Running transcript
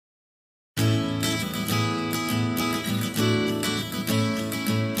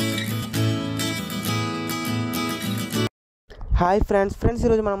Hi friends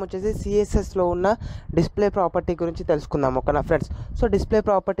ఈరోజు మనం వచ్చేసి సిఎస్ఎస్లో ఉన్న డిస్ప్లే ప్రాపర్టీ గురించి తెలుసుకుందాం ఓకేనా ఫ్రెండ్స్. సో డిస్ప్లే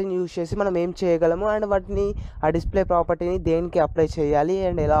ప్రాపర్టీని యూజ్ చేసి మనం ఏం చేయగలము అండ్ వాటిని ఆ డిస్ప్లే ప్రాపర్టీని దేనికి అప్లై చేయాలి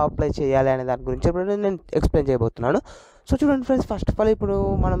అండ్ ఎలా అప్లై చేయాలి అనే దాని గురించి ఇప్పుడు నేను ఎక్స్ప్లెయిన్ చేయబోతున్నాను. సో చూడండి ఫ్రెండ్స్, ఫస్ట్ ఆఫ్ ఆల్ ఇప్పుడు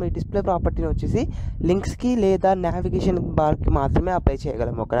మనం ఈ డిస్ప్లే ప్రాపర్టీని వచ్చేసి లింక్స్కి లేదా నావిగేషన్ బార్కి మాత్రమే అప్లై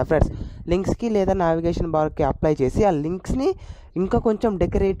చేయగలము ఓకేనా ఫ్రెండ్స్. లింక్స్కి లేదా నావిగేషన్ బార్కి అప్లై చేసి ఆ లింక్స్ని ఇంకా కొంచెం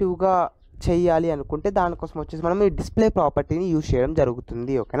డెకరేటివ్గా చేయాలి అనుకుంటే దానికోసం వచ్చేసి మనం ఈ డిస్ప్లే ప్రాపర్టీని యూజ్ చేయడం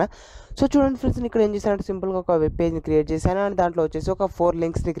జరుగుతుంది ఓకేనా. సో చూడండి ఫ్రెండ్స్, ఇక్కడ ఏం చేశానంటే సింపుల్గా ఒక వెబ్ పేజ్ని క్రియేట్ చేశాను అండ్ దాంట్లో వచ్చేసి ఒక 4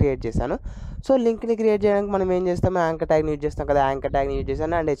 లింక్స్ని క్రియేట్ చేశాను. సో లింక్ని క్రియేట్ చేయడానికి మనం ఏం చేస్తాము, యాంకర్ ట్యాగ్ని యూజ్ చేస్తాం కదా, యాంకర్ ట్యాగ్ని యూజ్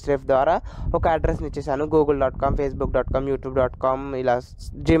చేశాను అండ్ href ద్వారా ఒక అడ్రస్ని ఇచ్చేసాను, google.com, facebook.com, youtube.com, ఇలా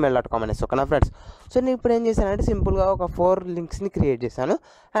gmail.com అనేసి ఓకేనా ఫ్రెండ్స్. సో నేను ఇప్పుడు ఏం చేశానంటే సింపుల్గా ఒక 4 లింక్స్ని క్రియేట్ చేశాను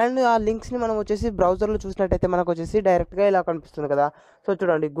అండ్ ఆ లింక్స్ని మనం వచ్చేసి బ్రౌజర్లో చూసినట్టయితే మనకు వచ్చేసి డైరెక్ట్గా ఇలా కనిపిస్తుంది కదా. సో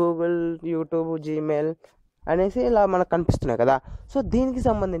చూడండి, గూగుల్, యూట్యూబ్, జీమెయిల్ అనేసి ఇలా మనకు కనిపిస్తున్నాయి కదా. సో దీనికి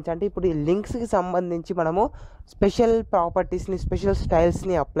సంబంధించి అంటే ఇప్పుడు ఈ లింక్స్కి సంబంధించి మనము స్పెషల్ ప్రాపర్టీస్ని, స్పెషల్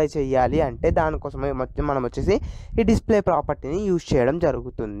స్టైల్స్ని అప్లై చేయాలి అంటే దానికోసమే మనం వచ్చేసి ఈ డిస్ప్లే ప్రాపర్టీని యూజ్ చేయడం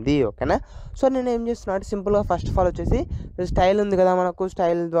జరుగుతుంది ఓకేనా. సో నేను ఏం చేస్తున్నా అంటే సింపుల్గా ఫస్ట్ ఆఫ్ ఆల్ వచ్చేసి స్టైల్ ఉంది కదా మనకు,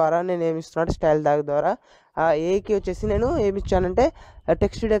 స్టైల్ ద్వారా నేను ఏమి ఇస్తున్నా, స్టైల్ ట్యాగ్ ద్వారా ఏకి వచ్చేసి నేను ఏమి ఇచ్చానంటే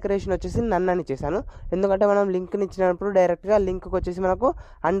టెక్స్ట్ డెకరేషన్ వచ్చేసి నన్ను అని ఇచ్చేసాను. ఎందుకంటే మనం లింక్ని ఇచ్చినప్పుడు డైరెక్ట్గా లింక్కి వచ్చేసి మనకు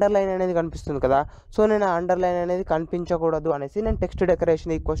అండర్లైన్ అనేది కనిపిస్తుంది కదా. సో నేను అండర్లైన్ అనేది కనిపించకూడదు అనేసి నేను టెక్స్ట్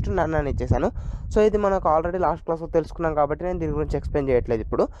డెకరేషన్ ఈక్వల్స్ టు నన్ను అని ఇచ్చేసాను. సో ఇది మనకు ఆల్రెడీ లాస్ట్ క్లాస్లో తెలుసుకున్నాం కాబట్టి నేను దీని గురించి ఎక్స్ప్లెయిన్ చేయట్లేదు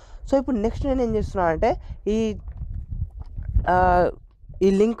ఇప్పుడు. సో ఇప్పుడు నెక్స్ట్ నేను ఏం చేస్తున్నాను అంటే ఈ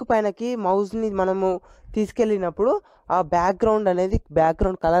లింక్ పైనకి మౌస్ని మనము తీసుకెళ్ళినప్పుడు ఆ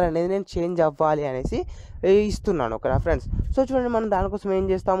బ్యాక్గ్రౌండ్ కలర్ అనేది నేను చేంజ్ అవ్వాలి అనేసి ఇస్తున్నాను ఓకేనా ఫ్రెండ్స్. సో చూడండి, మనం దానికోసం ఏం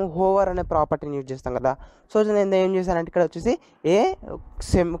చేస్తాము, హోవర్ అనే ప్రాపర్టీని యూజ్ చేస్తాం కదా. సో నేను ఏం చేశానంటే ఇక్కడ వచ్చేసి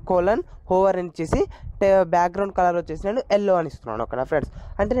హోవర్ అని ఇచ్చేసి బ్యాక్గ్రౌండ్ కలర్ వచ్చేసి నేను ఎల్లో అని ఇస్తున్నాను ఓకేనా ఫ్రెండ్స్.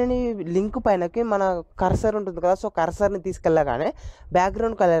 అంటే నేను ఈ లింక్ పైనకి మన కర్సర్ ఉంటుంది కదా, సో కర్సర్ని తీసుకెళ్ళగానే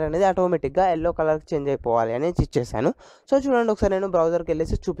బ్యాక్గ్రౌండ్ కలర్ అనేది ఆటోమేటిక్గా ఎల్లో కలర్కి చేంజ్ అయిపోవాలి అని ఇచ్చేసాను. సో చూడండి, ఒకసారి నేను బ్రౌజర్కి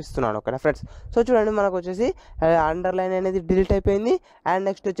వెళ్ళేసి చూపిస్తున్నాను ఓకేనా ఫ్రెండ్స్. సో చూడండి, మనకు వచ్చేసి అండర్లైన్ అనేది డిలీట్ అయిపోయింది అండ్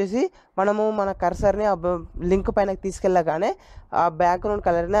నెక్స్ట్ వచ్చేసి మనము మన కర్సర్ని లింక్ పైనకి తీసుకెళ్ళగానే ఆ బ్యాక్గ్రౌండ్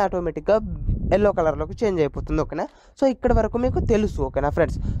కలర్ని ఆటోమేటిక్గా ఎల్లో కలర్లోకి చేంజ్ అయిపోతుంది ఓకేనా. సో ఇక్కడ వరకు మీకు తెలుసు ఓకేనా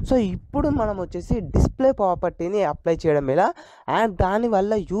ఫ్రెండ్స్. సో ఇప్పుడు మనం వచ్చేసి డిస్ప్లే ప్రాపర్టీని అప్లై చేయడం ఎలా అండ్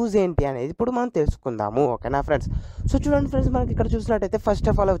దానివల్ల యూజ్ ఏంటి అనేది ఇప్పుడు మనం తెలుసుకుందాము ఓకేనా ఫ్రెండ్స్. సో చూడండి ఫ్రెండ్స్, మనకి ఇక్కడ చూసినట్టయితే ఫస్ట్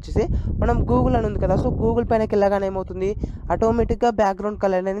ఆఫ్ ఆల్ వచ్చేసి మనం గూగుల్ అని ఉంది కదా. సో గూగుల్ పైనకి వెళ్ళగానే ఏమవుతుంది, ఆటోమేటిక్గా బ్యాక్గ్రౌండ్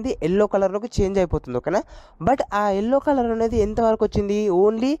కలర్ అనేది ఎల్లో కలర్లోకి చేంజ్ అయిపోతుంది ఓకేనా. బట్ ఆ ఎల్లో కలర్ అనేది ఎంతవరకు వచ్చింది,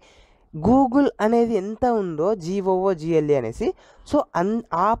 ఓన్లీ గూగుల్ అనేది ఎంత ఉందో GOOGLE అనేసి, సో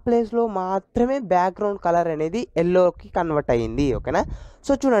ఆ ప్లేస్లో మాత్రమే బ్యాక్గ్రౌండ్ కలర్ అనేది ఎల్లోకి కన్వర్ట్ అయ్యింది ఓకేనా.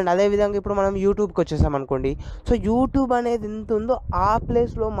 సో చూడండి, అదేవిధంగా ఇప్పుడు మనం యూట్యూబ్కి వచ్చేసాం అనుకోండి. సో యూట్యూబ్ అనేది ఎంత ఉందో ఆ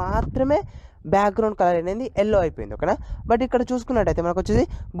ప్లేస్లో మాత్రమే బ్యాక్గ్రౌండ్ కలర్ అనేది ఎల్లో అయిపోయింది ఓకేనా. బట్ ఇక్కడ చూసుకున్నట్టయితే మనకు వచ్చేసి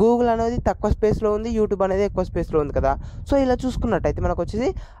గూగుల్ అనేది తక్కువ స్పేస్లో ఉంది, యూట్యూబ్ అనేది ఎక్కువ స్పేస్లో ఉంది కదా. సో ఇలా చూసుకున్నట్టయితే మనకు వచ్చేసి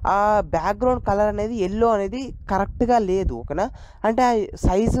ఆ బ్యాక్గ్రౌండ్ కలర్ అనేది ఎల్లో అనేది కరెక్ట్గా లేదు ఓకేనా. అంటే ఆ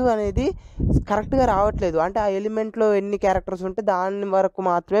సైజు అనేది కరెక్ట్గా రావట్లేదు, అంటే ఆ ఎలిమెంట్లో ఎన్ని క్యారెక్టర్స్ ఉంటే దాని వరకు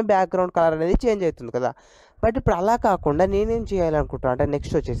మాత్రమే బ్యాక్గ్రౌండ్ కలర్ అనేది చేంజ్ అవుతుంది కదా. బట్ ఇప్పుడు అలా కాకుండా నేనేం చేయాలనుకుంటున్నాను అంటే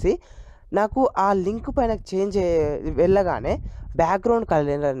నెక్స్ట్ వచ్చేసి నాకు ఆ లింక్ పైన వెళ్ళగానే బ్యాక్గ్రౌండ్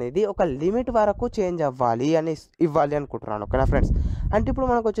కలర్ అనేది ఒక లిమిట్ వరకు చేంజ్ ఇవ్వాలి అనుకుంటున్నాను ఓకేనా ఫ్రెండ్స్. అంటే ఇప్పుడు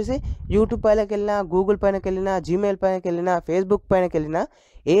మనకు వచ్చేసి యూట్యూబ్ పైనకి వెళ్ళినా, గూగుల్ పైనకి వెళ్ళినా, జీమెయిల్ పైనకి వెళ్ళినా, ఫేస్బుక్ పైనకి వెళ్ళినా,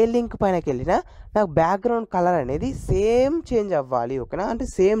 ఏ లింక్ పైనకి వెళ్ళినా నాకు బ్యాక్గ్రౌండ్ కలర్ అనేది సేమ్ చేంజ్ అవ్వాలి ఓకేనా. అంటే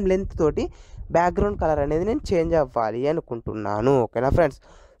సేమ్ లెంత్ తోటి బ్యాక్గ్రౌండ్ కలర్ అనేది నేను చేంజ్ అవ్వాలి అనుకుంటున్నాను ఓకేనా ఫ్రెండ్స్.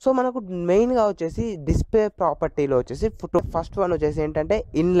 సో మనకు మెయిన్గా వచ్చేసి డిస్ప్లే ప్రాపర్టీలో వచ్చేసి ఫస్ట్ వన్ వచ్చేసి ఏంటంటే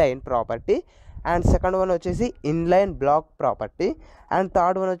inline property and second one వచ్చేసి inline black property and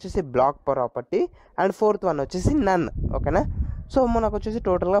third one వచ్చేసి black property and fourth one వచ్చేసి నన్ ఓకేనా. సో మనకు వచ్చేసి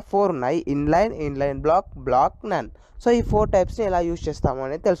టోటల్గా 4 ఉన్నాయి, ఇన్లైన్ బ్లాక్, నన్. సో ఈ 4 టైప్స్ని ఎలా యూజ్ చేస్తాము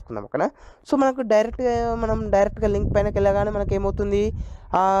అనేది తెలుసుకుందాం ఓకేనా. సో మనకు డైరెక్ట్గా లింక్ పైనకి వెళ్ళగానే మనకి ఏమవుతుంది,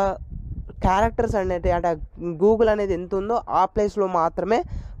 క్యారెక్టర్స్ అనేది అంటే గూగుల్ అనేది ఎంత ఉందో ఆ ప్లేస్లో మాత్రమే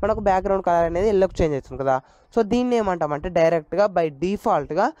మనకు బ్యాక్గ్రౌండ్ కలర్ అనేది ఎల్లోకి చేంజ్ అవుతుంది కదా. సో దీన్ని ఏమంటామంటే డైరెక్ట్గా బై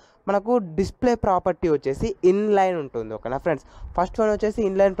డిఫాల్ట్గా మనకు డిస్ప్లే ప్రాపర్టీ వచ్చేసి ఇన్లైన్ ఉంటుంది ఓకేనా ఫ్రెండ్స్. ఫస్ట్ వన్ వచ్చేసి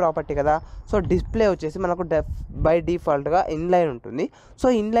ఇన్లైన్ ప్రాపర్టీ కదా. సో డిస్ప్లే వచ్చేసి మనకు బై డిఫాల్ట్గా ఇన్లైన్ ఉంటుంది. సో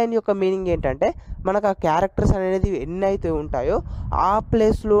ఇన్లైన్ యొక్క మీనింగ్ ఏంటంటే మనకు ఆ క్యారెక్టర్స్ అనేది ఎన్ని అయితే ఉంటాయో ఆ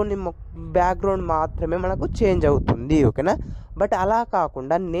ప్లేస్లోని బ్యాక్గ్రౌండ్ మాత్రమే మనకు చేంజ్ అవుతుంది ఓకేనా. బట్ అలా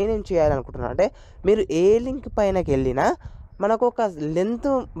కాకుండా నేనేం చేయాలనుకుంటున్నాను అంటే మీరు ఏ లింక్ పైనకి వెళ్ళినా మనకు ఒక లెంత్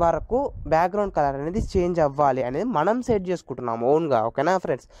వరకు బ్యాక్గ్రౌండ్ కలర్ అనేది చేంజ్ అవ్వాలి అనేది మనం సెట్ చేసుకుంటున్నాము ఓన్గా. ఓకేనా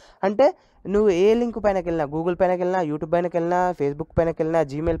ఫ్రెండ్స్? అంటే నువ్వు ఏ లింక్ పైనకి వెళ్ళినా, గూగుల్ పైనకి వెళ్ళినా, యూట్యూబ్ పైనకి వెళ్ళినా, ఫేస్బుక్ పైనకి వెళ్ళినా,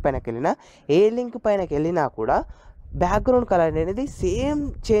 జీమెయిల్ పైనకి వెళ్ళినా, ఏ లింక్ పైనకి వెళ్ళినా కూడా బ్యాక్గ్రౌండ్ కలర్ అనేది సేమ్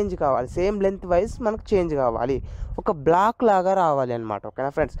చేంజ్ కావాలి, సేమ్ లెంత్ వైజ్ మనకు చేంజ్ కావాలి, ఒక బ్లాక్ లాగా రావాలి అనమాట.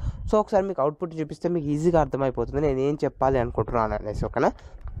 ఓకేనా ఫ్రెండ్స్? సో ఒకసారి మీకు అవుట్పుట్ చూపిస్తే మీకు ఈజీగా అర్థమైపోతుంది నేను ఏం చెప్పాలి అనుకుంటున్నాను అనేసి. ఓకేనా?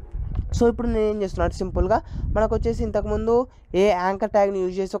 సో ఇప్పుడు నేను ఏం చేస్తున్నాను, సింపుల్గా మనకు వచ్చేసి ఇంతకుముందు ఏ యాంకర్ ట్యాగ్ని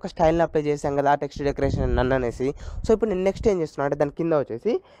యూజ్ చేసి ఒక స్టైల్ని అప్లై చేశాం కదా, టెక్స్ట్ డెకరేషన్ నన్ను అనేసి. సో ఇప్పుడు నేను నెక్స్ట్ ఏం చేస్తున్నాను అంటే దాని కింద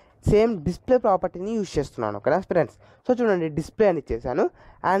వచ్చేసి సేమ్ డిస్ప్లే ప్రాపర్టీని యూజ్ చేస్తున్నాను. ఓకేనా ఫ్రెండ్స్? సో చూడండి, డిస్ప్లే అని ఇచ్చేసాను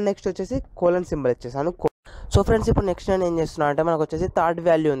అండ్ నెక్స్ట్ వచ్చేసి కోలన్ సింబల్ ఇచ్చేసాను. సో ఫ్రెండ్స్ ఇప్పుడు నెక్స్ట్ నేను ఏం చేస్తున్నాను అంటే మనకు వచ్చేసి థర్డ్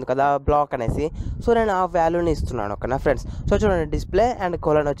వాల్యూ ఉంది కదా బ్లాక్ అనేసి, సో నేను ఆ వాల్యూని ఇస్తున్నాను. ఓకేనా ఫ్రెండ్స్? సో చూడండి, డిస్ప్లే అండ్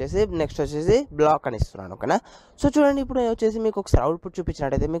కోలన్ వచ్చేసి నెక్స్ట్ వచ్చేసి బ్లాక్ అని ఇస్తున్నాను. ఓకేనా? సో చూడండి, ఇప్పుడు నేను వచ్చేసి మీకు ఒకసారి అవుట్పుట్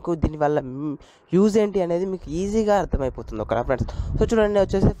చూపించినట్టయితే మీకు దీనివల్ల యూజ్ ఏంటి అనేది మీకు ఈజీగా అర్థమైపోతుంది. ఓకేనా ఫ్రెండ్స్? సో చూడండి, నేను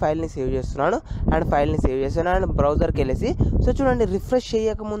వచ్చేసి ఫైల్ని సేవ్ చేస్తున్నాను అండ్ ఫైల్ని సేవ్ చేస్తున్నాను అండ్ బ్రౌజర్కి వెళ్ళేసి, సో చూడండి, రిఫ్రెష్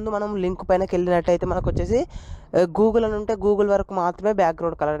చేయకముందు మనం లింక్ పైనకి వెళ్ళినట్టయితే మనకు వచ్చేసి గూగుల్ అని ఉంటే గూగుల్ వరకు మాత్రమే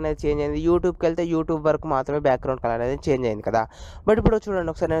బ్యాక్గ్రౌండ్ కలర్ అనేది చేంజ్ అయింది, యూట్యూబ్కి వెళ్తే యూట్యూబ్ వరకు మాత్రమే బ్యాక్గ్రౌండ్ కలర్ అనేది చేంజ్ అయింది కదా. బట్ ఇప్పుడు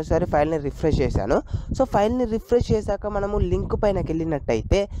చూడండి, ఒకసారి ఫైల్ని రిఫ్రెష్ చేశాను. సో ఫైల్ని రిఫ్రెష్ చేశాక మనము లింక్ పైనకి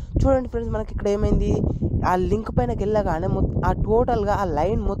వెళ్ళినట్టయితే చూడండి ఫ్రెండ్స్, మనకి ఇక్కడ ఏమైంది, ఆ లింక్ పైనకి వెళ్ళగానే ఆ టోటల్గా ఆ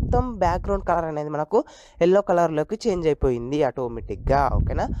లైన్ మొత్తం బ్యాక్గ్రౌండ్ కలర్ అనేది మనకు ఎల్లో కలర్లోకి చేంజ్ అయిపోయింది ఆటోమేటిక్గా.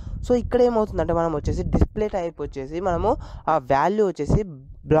 ఓకేనా? సో ఇక్కడ ఏమవుతుందంటే మనం వచ్చేసి డిస్ప్లే టైప్ వచ్చేసి మనము ఆ వాల్యూ వచ్చేసి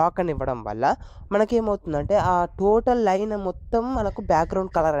బ్లాక్ అని ఇవ్వడం వల్ల మనకేమవుతుందంటే ఆ టోటల్ లైన్ మొత్తం మనకు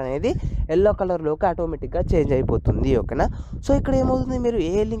బ్యాక్గ్రౌండ్ కలర్ అనేది ఎల్లో కలర్లోకి ఆటోమేటిక్గా చేంజ్ అయిపోతుంది. ఓకేనా? సో ఇక్కడ ఏమవుతుంది, మీరు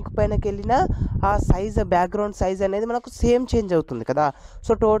ఏ లింక్ పైనకి వెళ్ళినా ఆ సైజ్, బ్యాక్గ్రౌండ్ సైజ్ అనేది మనకు సేమ్ చేంజ్ అవుతుంది కదా.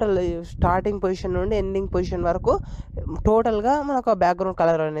 సో టోటల్ స్టార్టింగ్ పొజిషన్ నుండి ఎండింగ్ పొజిషన్ వరకు టోటల్గా మనకు ఆ బ్యాక్గ్రౌండ్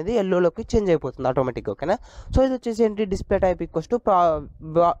కలర్ అనేది ఎల్లోలోకి చేంజ్ అయిపోతుంది ఆటోమేటిక్గా. ఓకేనా? సో ఇది వచ్చేసి ఏంటి, display type equals to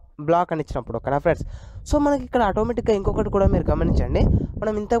black అని ఇచ్చినప్పుడు. ఓకేనా ఫ్రెండ్స్? సో మనకి ఇక్కడ ఆటోమేటిక్గా ఇంకొకటి కూడా మీరు గమనించండి,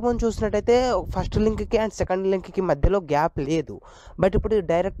 మనం ఇంతకుముందు చూసినట్టయితే ఫస్ట్ లింక్కి అండ్ సెకండ్ లింక్కి మధ్యలో గ్యాప్ లేదు. బట్ ఇప్పుడు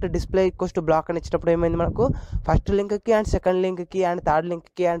direct display equals to black అని ఇచ్చినప్పుడు ఏమైంది, మనకు first లింక్కి and second లింక్కి and third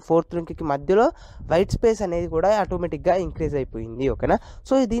లింక్కి and fourth లింక్కి మధ్యలో వైట్ స్పేస్ అనేది కూడా ఆటోమేటిక్గా ఇంక్రీజ్ అయిపోయింది. ఓకేనా?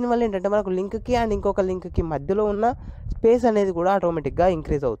 సో దీనివల్ల ఏంటంటే మనకు లింక్కి అండ్ ఇంకొక లింక్కి మధ్యలో ఉన్న స్పేస్ అనేది కూడా ఆటోమేటిక్గా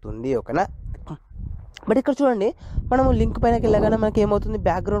ఇంక్రీజ్ అవుతుంది. ఓకేనా? బట్ ఇక్కడ చూడండి, మనము లింక్ పైనకి వెళ్ళగానే మనకి ఏమవుతుంది,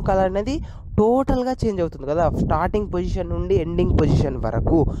 బ్యాక్గ్రౌండ్ కలర్ అనేది టోటల్గా చేంజ్ అవుతుంది కదా, స్టార్టింగ్ పొజిషన్ నుండి ఎండింగ్ పొజిషన్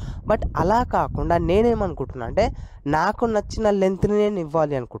వరకు. బట్ అలా కాకుండా నేనేమనుకుంటున్నా అంటే నాకు నచ్చిన లెంత్ని నేను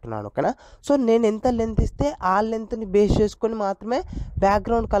ఇవ్వాలి అనుకుంటున్నాను. ఓకేనా? సో నేను ఎంత లెంత్ ఇస్తే ఆ లెంత్ని బేస్ చేసుకొని మాత్రమే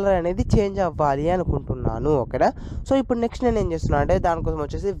బ్యాక్గ్రౌండ్ కలర్ అనేది చేంజ్ అవ్వాలి అనుకుంటున్నాను. ఓకేనా? సో ఇప్పుడు నెక్స్ట్ నేను ఏం చేస్తున్నాను అంటే దానికోసం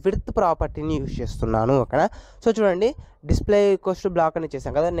వచ్చేసి విడ్త్ ప్రాపర్టీని యూజ్ చేస్తున్నాను. ఓకేనా? సో చూడండి, డిస్ప్లే ఈక్వల్స్ టు బ్లాక్ అని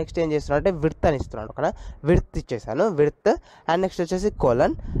ఇచ్చేసాను కదా, నెక్స్ట్ ఏం చేస్తున్నాను అంటే విడ్త్ అని ఇస్తున్నాను. ఓకేనా? విడ్త్ ఇచ్చేసాను, విడ్త్ అండ్ నెక్స్ట్ వచ్చేసి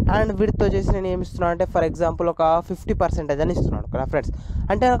కోలన్ అండ్ విడ్త్ వచ్చేసి నేను ఏమి ఇస్తున్నాను అంటే ఫర్ ఎగ్జాంపుల్ ఒక 50% అని ఇస్తున్నాను. ఓకేనా ఫ్రెండ్స్?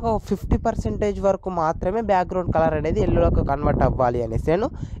 అంటే నాకు 50% వరకు మాత్రమే బ్యాక్గ్రౌండ్ కలర్ అనేది ఎల్లోకి కన్వర్ట్ అవ్వాలి అనేసి నేను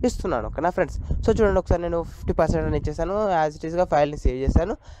ఇస్తున్నాను. ఓకేనా ఫ్రెండ్స్? సో చూడండి, ఒకసారి నేను 50% అని ఇచ్చేసాను, యాజ్ ఇట్ ఈస్గా ఫైల్ని సేవ్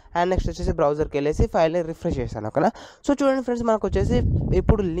చేశాను అండ్ నెక్స్ట్ వచ్చేసి బ్రౌజర్కి వెళ్ళేసి ఫైల్ని రిఫ్రెష్ చేశాను. ఓకేనా? సో చూడండి ఫ్రెండ్స్, మనకు వచ్చేసి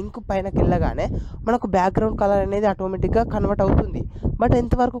ఇప్పుడు లింక్ పైనకి వెళ్ళగానే మనకు బ్యాక్గ్రౌండ్ కలర్ అనేది ఆటోమేటిక్గా కన్వర్ట్ అవుతుంది. బట్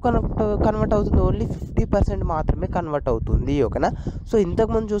ఎంతవరకు కన్వర్ట్ అవుతుంది, ఓన్లీ 50% మాత్రమే కన్వర్ట్ అవుతుంది. ఓకేనా? సో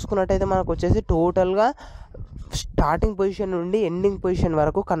ఇంతకుముందు చూసుకున్నట్టయితే మనకు వచ్చేసి టోటల్గా స్టార్టింగ్ పొజిషన్ నుండి ఎండింగ్ పొజిషన్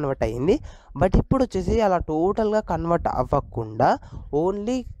వరకు కన్వర్ట్ అయ్యింది. బట్ ఇప్పుడు వచ్చేసి అలా టోటల్గా కన్వర్ట్ అవ్వకుండా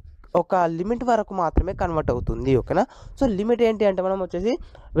ఓన్లీ ఒక లిమిట్ వరకు మాత్రమే కన్వర్ట్ అవుతుంది. ఓకేనా? సో లిమిట్ ఏంటి అంటే మనం వచ్చేసి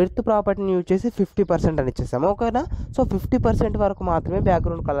విడ్త్ ప్రాపర్టీని యూజ్ చేసి 50% అని ఇచ్చేసాము. ఓకేనా? సో 50% వరకు మాత్రమే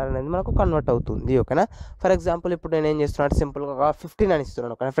బ్యాక్గ్రౌండ్ కలర్ అనేది మనకు కన్వర్ట్ అవుతుంది. ఓకేనా? ఫర్ ఎగ్జాంపుల్ ఇప్పుడు నేను ఏం చేస్తున్నాను, సింపుల్గా 15 అని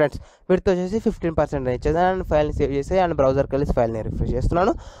ఇస్తున్నాను. ఓకేనా ఫ్రెండ్స్? విడ్త్ వచ్చేసి 15% అని ఇచ్చేసాను అండ్ ఫైల్ని సేవ్ చేసి అండ్ బ్రౌజర్కి వెళ్ళి ఫైల్ని రిఫ్రెష్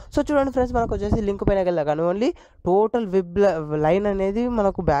చేస్తున్నాను. సో చూడండి ఫ్రెండ్స్, మనకు వచ్చేసి లింక్ పైన వెళ్ళగానే ఓన్లీ టోటల్ వెబ్ లైన్ అనేది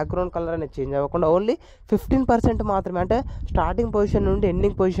మనకు బ్యాక్గ్రౌండ్ కలర్ అనేది చేంజ్ అవ్వకుండా ఓన్లీ 15% మాత్రమే, అంటే స్టార్టింగ్ పొజిషన్ నుండి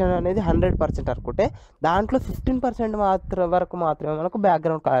ఎండింగ్ పొజిషన్ అనేది 100% అనుకుంటే దాంట్లో 15% వరకు మాత్రమే మనకు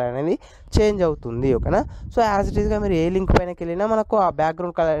బ్యాక్గ్రౌండ్ కలర్ అనేది చేంజ్ అవుతుంది. ఓకేనా? సో యాజ్ ఇట్ ఈస్గా మీరు ఏ లింక్ పైనకి వెళ్ళినా మనకు ఆ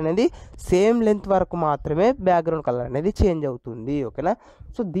బ్యాక్గ్రౌండ్ కలర్ అనేది సేమ్ లెంత్ వరకు మాత్రమే బ్యాక్గ్రౌండ్ కలర్ అనేది చేంజ్ అవుతుంది. ఓకేనా?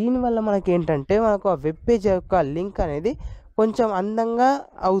 సో దీనివల్ల మనకి ఏంటంటే మనకు ఆ వెబ్ పేజ్ యొక్క లింక్ అనేది కొంచెం అందంగా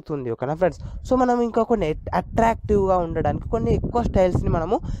అవుతుంది. ఓకేనా ఫ్రెండ్స్? సో మనం ఇంకా కొన్ని అట్రాక్టివ్గా ఉండడానికి కొన్ని ఎక్కువ స్టైల్స్ని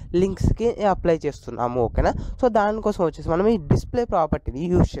మనము లింక్స్కి అప్లై చేస్తున్నాము. ఓకేనా? సో దానికోసం వచ్చేసి మనం ఈ డిస్ప్లే ప్రాపర్టీని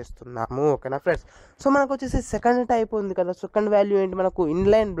యూజ్ చేస్తున్నాము. ఓకేనా ఫ్రెండ్స్? సో మనకు వచ్చేసి సెకండ్ టైప్ ఉంది కదా, సెకండ్ వాల్యూ ఏంటి, మనకు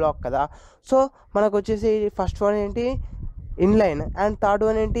ఇన్లైన్ బ్లాక్ కదా. సో మనకు వచ్చేసి ఫస్ట్ వన్ ఏంటి, ఇన్లైన్ అండ్ థర్డ్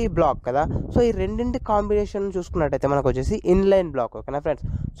వన్ ఏంటి బ్లాక్ కదా. సో ఈ రెండింటి కాంబినేషన్ చూసుకున్నట్టయితే మనకు వచ్చేసి ఇన్లైన్ బ్లాక్. ఓకేనా friends.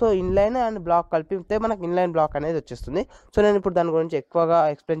 So inline and black కలిపితే మనకు ఇన్లైన్ బ్లాక్ అనేది వచ్చేస్తుంది. సో నేను ఇప్పుడు దాని గురించి ఎక్కువగా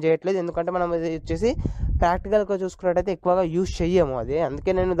ఎక్స్ప్లెయిన్ చేయట్లేదు, ఎందుకంటే మనం ఇది వచ్చేసి ప్రాక్టికల్గా చూసుకున్నట్టయితే ఎక్కువగా యూజ్ చెయ్యము అది,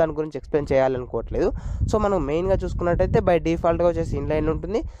 అందుకే నేను దాని గురించి ఎక్స్ప్లెయిన్ చేయాలనుకోవట్లేదు. సో మనం మెయిన్గా చూసుకున్నట్టయితే బై డిఫాల్ట్గా వచ్చేసి ఇన్లైన్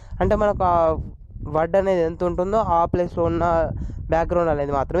ఉంటుంది. అంటే మనకు ఆ వర్డ్ అనేది ఎంత ఉంటుందో ఆ ప్లేస్లో ఉన్న బ్యాక్గ్రౌండ్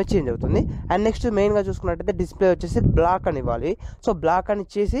అనేది మాత్రమే చేంజ్ అవుతుంది. అండ్ నెక్స్ట్ మెయిన్గా చూసుకున్నట్టయితే డిస్ప్లే వచ్చేసి బ్లాక్ అని ఇవ్వాలి. సో బ్లాక్ అని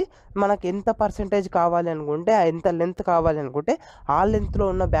ఇచ్చేసి మనకి ఎంత పర్సెంటేజ్ కావాలి అనుకుంటే, ఎంత లెంత్ కావాలి అనుకుంటే ఆ లెంత్లో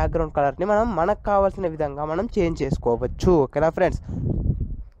ఉన్న బ్యాక్గ్రౌండ్ కలర్ని మనం మనకు కావాల్సిన విధంగా మనం చేంజ్ చేసుకోవచ్చు. ఓకేనా friends.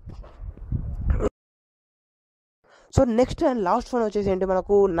 So next and last one వచ్చేసి ఏంటి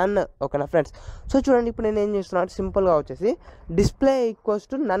మనకు నన్. ఓకేనా ఫ్రెండ్స్. సో చూడండి ఇప్పుడు నేను ఏం చేస్తున్నాను, సింపుల్గా వచ్చేసి డిస్ప్లే ఈక్వల్స్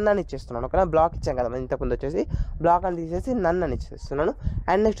టు నన్ అని ఇచ్చేస్తున్నాను. ఓకేనా. బ్లాక్ ఇచ్చాం కదా మనం ఇంతకుముందు, వచ్చేసి బ్లాక్ అని తీసేసి నన్ అని ఇచ్చేస్తున్నాను.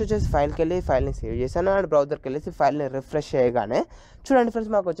 అండ్ నెక్స్ట్ వచ్చేసి ఫైల్కి వెళ్ళి ఫైల్ని సేవ్ చేశాను అండ్ బ్రౌజర్కి వెళ్ళేసి ఫైల్ని రిఫ్రెష్ చేయగానే చూడండి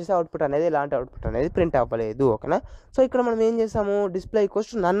ఫ్రెండ్స్ మాకు వచ్చేసి అవుట్పుట్ అనేది ఇలాంటి అవుట్పుట్ అనేది ప్రింట్ అవ్వలేదు. ఓకేనా. సో ఇక్కడ మనం ఏం చేసాము, డిస్ప్లే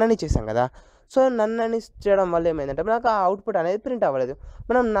ఈక్వల్స్ టు నన్ అని చేసాం కదా. సో నన్ను అని చేయడం వల్ల ఏమైందంటే మనకు ఆ అవుట్పుట్ అనేది ప్రింట్ అవ్వలేదు.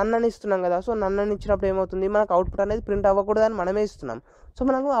 మనం నన్ను అని ఇస్తున్నాం కదా. సో నన్ను అని ఇచ్చినప్పుడు ఏమవుతుంది, మనకు అవుట్పుట్ అనేది ప్రింట్ అవ్వకూడదని మనమే ఇస్తున్నాం. సో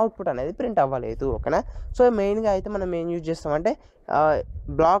మనకు అవుట్పుట్ అనేది ప్రింట్ అవ్వలేదు. ఓకేనా. సో మెయిన్గా అయితే మనం ఏం యూజ్ చేస్తామంటే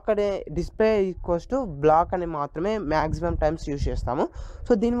బ్లాక్ అనే డిస్ప్లే ఈక్వల్స్ టు బ్లాక్ అని మాత్రమే మ్యాక్సిమం టైమ్స్ యూజ్ చేస్తాము.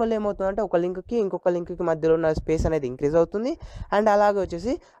 సో దీనివల్ల ఏమవుతుందంటే ఒక లింక్కి ఇంకొక లింక్కి మధ్యలో ఉన్న స్పేస్ అనేది ఇంక్రీజ్ అవుతుంది. అండ్ అలాగే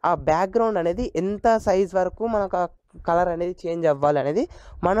వచ్చేసి ఆ బ్యాక్గ్రౌండ్ అనేది ఎంత సైజ్ వరకు మనకు కలర్ అనేది చేంజ్ అవ్వాలి అనేది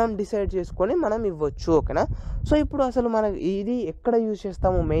మనం డిసైడ్ చేసుకొని మనం ఇవ్వచ్చు. ఓకేనా. సో ఇప్పుడు అసలు మనం ఇది ఎక్కడ యూజ్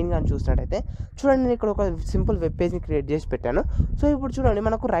చేస్తాము మెయిన్గా అని చూసినట్టయితే చూడండి, నేను ఇక్కడ ఒక సింపుల్ వెబ్ పేజ్ని క్రియేట్ చేసి పెట్టాను. సో ఇప్పుడు చూడండి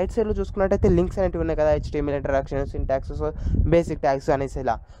మనకు రైట్ సైడ్లో చూసుకున్నట్టయితే లింక్స్ అనేవి ఉన్నాయి కదా, HTML interaction, syntax, basic tags అనేసి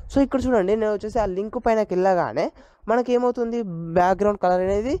ఇలా. సో ఇక్కడ చూడండి నేను వచ్చేసి ఆ లింక్ పైనకి వెళ్ళగానే మనకి ఏమవుతుంది, బ్యాక్గ్రౌండ్ కలర్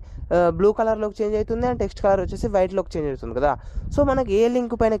అనేది బ్లూ కలర్లోకి చేంజ్ అవుతుంది అండ్ టెక్స్ట్ కలర్ వచ్చేసి వైట్లోకి చేంజ్ అవుతుంది కదా. సో మనకి ఏ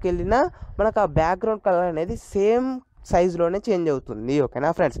లింక్ పైనకి వెళ్ళినా మనకు ఆ బ్యాక్గ్రౌండ్ కలర్ అనేది సేమ్ సైజులోనే చేంజ్ అవుతుంది. ఓకేనా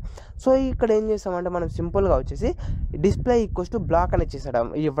ఫ్రెండ్స్. సో ఇక్కడ ఏం చేస్తామంటే మనం సింపుల్గా వచ్చేసి డిస్ప్లే ఈక్వల్స్ టు బ్లాక్ అని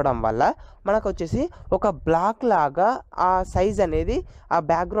ఇవ్వడం వల్ల మనకు వచ్చేసి ఒక బ్లాక్ లాగా ఆ సైజ్ అనేది, ఆ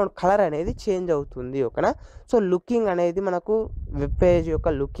బ్యాక్గ్రౌండ్ కలర్ అనేది చేంజ్ అవుతుంది. ఓకేనా. సో లుకింగ్ అనేది మనకు వెబ్ పేజ్ యొక్క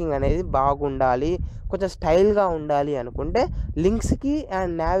లుకింగ్ అనేది బాగుండాలి, కొంచెం స్టైల్గా ఉండాలి అనుకుంటే లింక్స్కి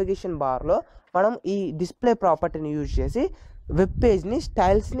అండ్ నావిగేషన్ బార్లో మనం ఈ డిస్ప్లే ప్రాపర్టీని యూజ్ చేసి వెబ్ పేజ్ని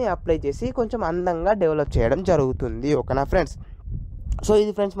స్టైల్స్ని అప్లై చేసి కొంచెం అందంగా డెవలప్ చేయడం జరుగుతుంది. ఓకేనా ఫ్రెండ్స్. సో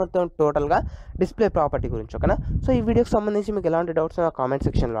ఇది ఫ్రెండ్స్ మొత్తం టోటల్గా డిస్ప్లే ప్రాపర్టీ గురించి. ఓకేనా. సో ఈ వీడియోకి సంబంధించి మీకు ఎలాంటి డౌట్స్ నా కామెంట్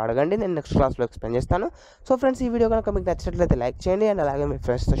సెక్షన్లో అడగండి, నేను నెక్స్ట్ క్లాస్లో ఎక్స్ప్లెయిన్ చేస్తాను. సో ఫ్రెండ్స్ ఈ వీడియో కనుక మీకు నచ్చినట్లయితే లైక్ చేయండి అండ్ అలాగే మీ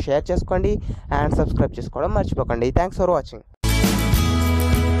ఫ్రెండ్స్తో షేర్ చేసుకోండి అండ్ సబ్స్క్రైబ్ చేసుకోవడం మర్చిపోకండి. Thanks for watching.